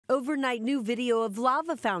Overnight new video of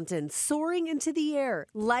lava fountains soaring into the air,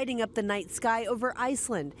 lighting up the night sky over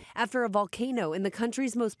Iceland after a volcano in the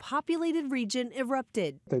country's most populated region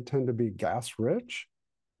erupted. They tend to be gas rich,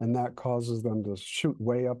 and that causes them to shoot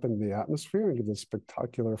way up in the atmosphere and give these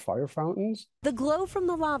spectacular fire fountains. The glow from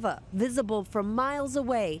the lava, visible from miles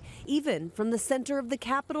away, even from the center of the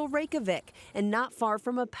capital, Reykjavik, and not far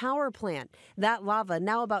from a power plant. That lava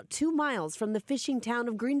now about 2 miles from the fishing town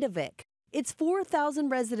of Grindavik. It's 4,000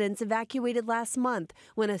 residents evacuated last month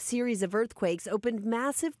when a series of earthquakes opened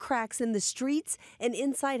massive cracks in the streets and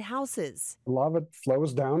inside houses. Lava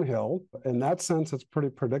flows downhill. In that sense, it's pretty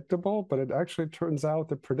predictable, but it actually turns out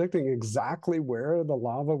that predicting exactly where the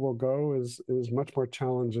lava will go is much more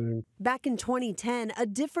challenging. Back in 2010, a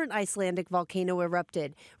different Icelandic volcano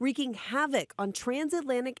erupted, wreaking havoc on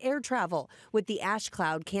transatlantic air travel, with the ash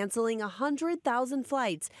cloud canceling 100,000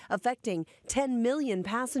 flights, affecting 10 million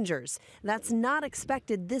passengers. That's not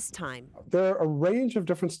expected this time. There are a range of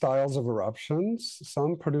different styles of eruptions.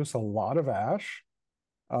 Some produce a lot of ash.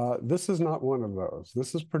 This is not one of those.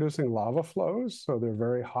 This is producing lava flows, so they're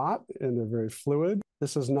very hot and they're very fluid.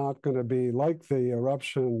 This is not going to be like the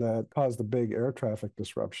eruption that caused the big air traffic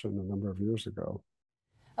disruption a number of years ago.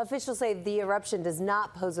 Officials say the eruption does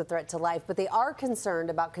not pose a threat to life, but they are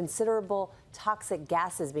concerned about considerable toxic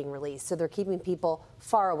gases being released, so they're keeping people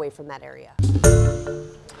far away from that area.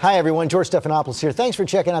 Hi everyone, George Stephanopoulos here. Thanks for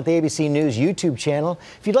checking out the ABC News YouTube channel.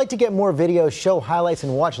 If you'd like to get more videos, show highlights,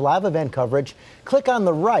 and watch live event coverage, click on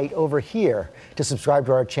the right over here to subscribe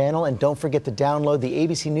to our channel, and don't forget to download the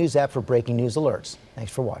ABC News app for breaking news alerts.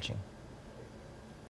 Thanks for watching.